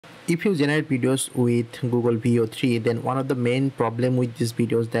If you generate videos with Google VEO3, then one of the main problem with these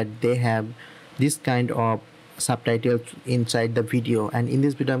videos that they have this kind of subtitles inside the video, and in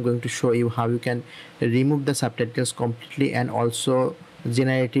this video I'm going to show you how you can remove the subtitles completely and also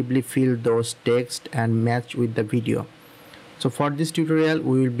generatively fill those text and match with the video. So for this tutorial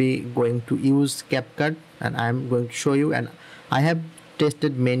we will be going to use CapCut, and I'm going to show you, and I have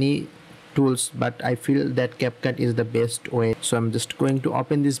tested many tools but I feel that CapCut is the best way. So I'm just going to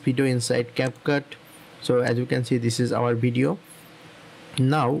open this video inside CapCut. So as you can see, this is our video.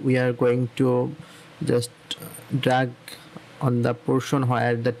 Now we are going to just drag on the portion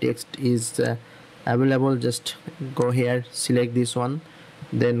where the text is available. Just go here, select this one,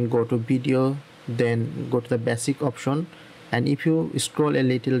 then go to video, then go to the basic option, and if you scroll a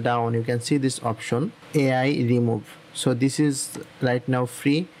little down you can see this option AI remove. So this is right now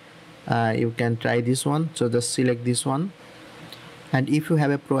free. You can try this one, so just select this one, and if you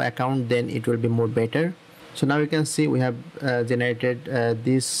have a pro account then it will be more better. So now you can see we have generated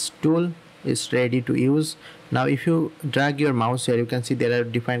this tool is ready to use. Now if you drag your mouse here, you can see there are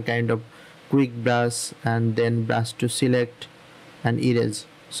different kind of quick brush and then brush to select and erase.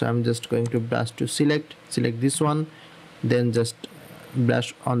 So I'm just going to brush to select this one, then just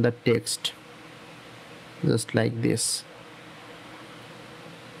brush on the text just like this.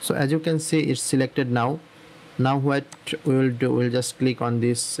 So as you can see it's selected now. Now what we will do, we'll just click on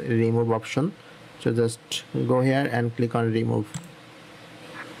this remove option. So just go here and click on remove.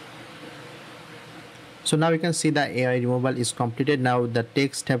 So now you can see the AI removal is completed. Now the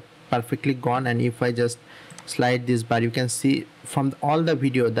text have perfectly gone, and if I just slide this bar, you can see from all the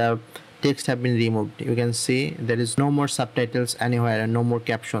video the text have been removed. You can see there is no more subtitles anywhere and no more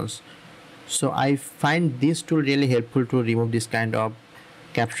captions. So I find this tool really helpful to remove this kind of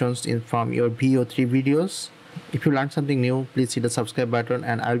captions from your VEO3 videos. If you learned something new, please hit the subscribe button,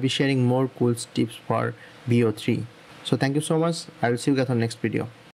 and I'll be sharing more cool tips for VEO3. So thank you so much. I will see you guys on next video.